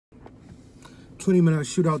20-minute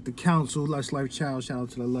shootout the council. Lush Life Child. Shout out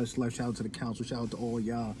to the Lush Life. Shout out to the council. Shout out to all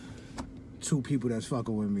y'all 2 people that's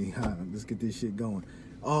fucking with me. Let's get this shit going.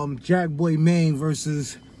 Jakk Boy Main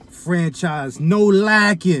versus Franchise. No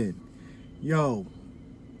lacking. Yo,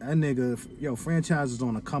 that nigga, Franchise is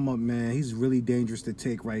on a come up, man. He's really dangerous to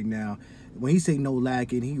take right now. When he say no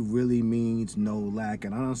lacking, he really means no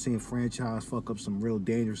lacking. I done seen Franchise fuck up some real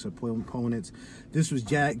dangerous opponents. This was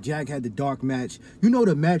Jakk. Jakk had the dark match. You know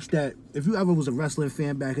the match that, if you ever was a wrestling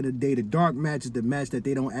fan back in the day, the dark match is the match that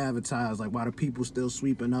they don't advertise. Like, while the people still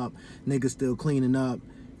sweeping up, niggas still cleaning up.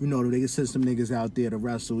 You know, they can send some niggas out there to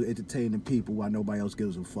wrestle, entertain the people while nobody else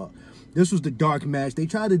gives a fuck. This was the dark match. They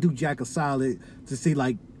tried to do Jakk a solid to see,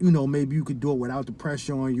 like, you know, maybe you could do it without the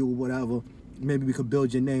pressure on you or whatever. Maybe we could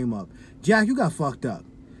build your name up. Jakk, you got fucked up.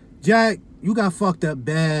 Jakk, you got fucked up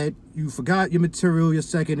bad. You forgot your material your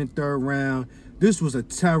second and third round. This was a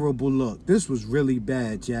terrible look. This was really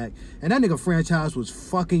bad, Jakk. And that nigga Franchise was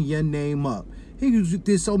fucking your name up. He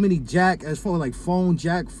did so many Jakk, as far as like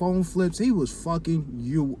Jakk phone flips. He was fucking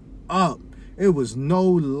you up. It was no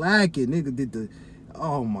lacking. Nigga did the,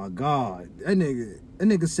 oh my God. That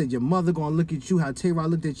nigga said your mother gonna look at you how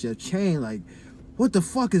Tay-Rod looked at your chain. Like, what the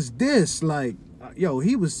fuck is this? Like, yo,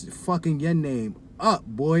 he was fucking your name up,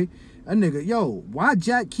 boy. That nigga, yo, why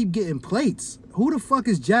Jakk keep getting plates? Who the fuck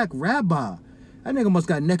is Jakk Rabbi? That nigga must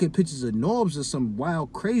got naked pictures of Norbs or some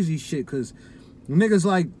wild crazy shit, cause niggas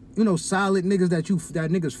like, you know, solid niggas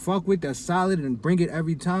that niggas fuck with, that's solid and bring it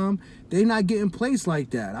every time, they not getting plates like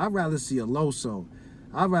that. I'd rather see a Loso.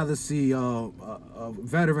 I'd rather see a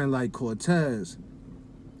veteran like Cortez.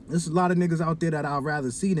 There's a lot of niggas out there that I'd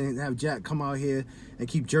rather see than have Jakk come out here and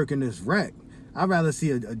keep jerking this wreck. I'd rather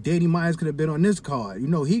see a Danny Myers could have been on this card. You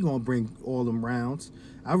know he gonna bring all them rounds.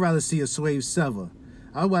 I'd rather see a Swave Sever.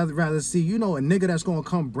 I'd rather see, you know, a nigga that's gonna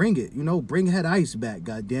come bring it. You know, bring Head Ice back,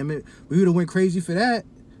 goddammit. We would have went crazy for that.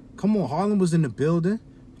 Come on, Harlem was in the building.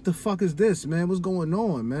 What the fuck is this, man? What's going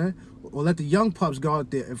on, man? Or let the young pups go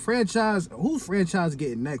out there. And Franchise, who's Franchise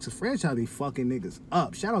getting next? A Franchise be fucking niggas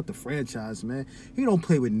up. Shout out to Franchise, man. He don't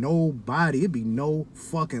play with nobody. It be no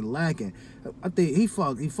fucking lacking. I think he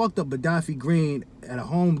fucked up Gaddafi Green at a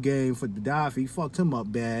home game for Gaddafi. He fucked him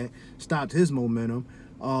up bad. Stopped his momentum.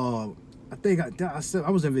 I think I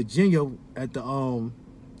was in Virginia at the I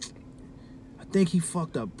think he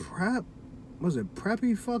fucked up Prep. Was it Prep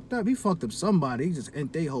he fucked up? He fucked up somebody. He just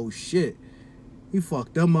ended they whole shit. He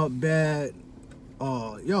fucked them up bad.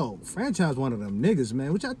 Yo, Franchise one of them niggas,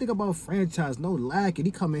 man. What y'all think about Franchise? No lacking.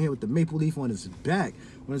 He come in here with the maple leaf on his back.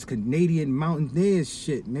 On his Canadian mountaineer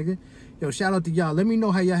shit, nigga. Yo, shout out to y'all. Let me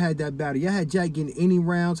know how y'all had that battle. Y'all had Jakk getting any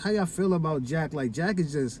rounds? How y'all feel about Jakk? Like, Jakk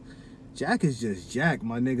is just Jakk,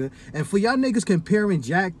 my nigga. And for y'all niggas comparing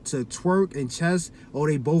Jakk to Twerk and Chess, or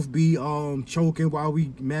they both be choking while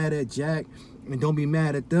we mad at Jakk, and don't be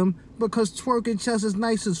mad at them, because Twerk and Chess is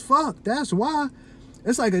nice as fuck. That's why.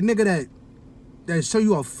 It's like a nigga that show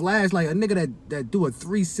you a flash, like a nigga that do a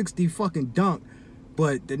 360 fucking dunk,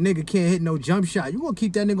 but the nigga can't hit no jump shot. You gonna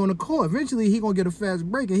keep that nigga on the court. Eventually he gonna get a fast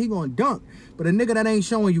break and he gonna dunk. But a nigga that ain't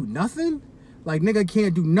showing you nothing, like nigga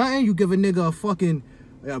can't do nothing, you give a nigga a fucking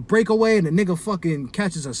breakaway and the nigga fucking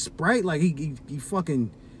catches a Sprite, like he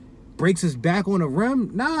fucking breaks his back on the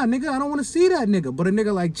rim. Nah, nigga, I don't want to see that nigga. But a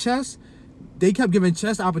nigga like Chess, they kept giving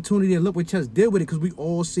Chess opportunity, and look what Chess did with it, because we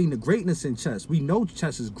all seen the greatness in Chess. We know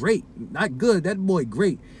Chess is great. Not good, that boy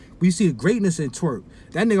great. We see the greatness in Twerk.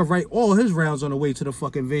 That nigga write all his rounds on the way to the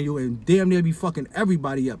fucking venue and damn near be fucking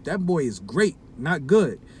everybody up. That boy is great, not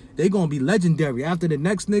good. They gonna be legendary. After the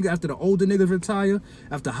next nigga, after the older niggas retire,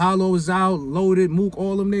 after Hollow is out, Loaded, Mook,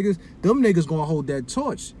 all them niggas gonna hold that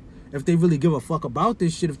torch. If they really give a fuck about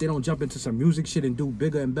this shit, if they don't jump into some music shit and do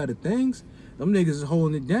bigger and better things, them niggas is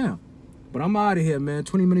holding it down. But I'm out of here, man.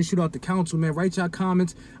 20-minute shootout the council, man. Write y'all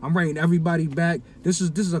comments. I'm writing everybody back. This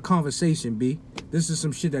is a conversation, B. This is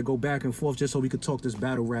some shit that go back and forth just so we could talk this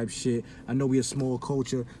battle rap shit. I know we a small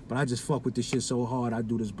culture, but I just fuck with this shit so hard. I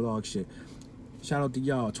do this blog shit. Shout out to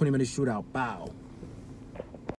y'all. 20-minute shootout. Bow.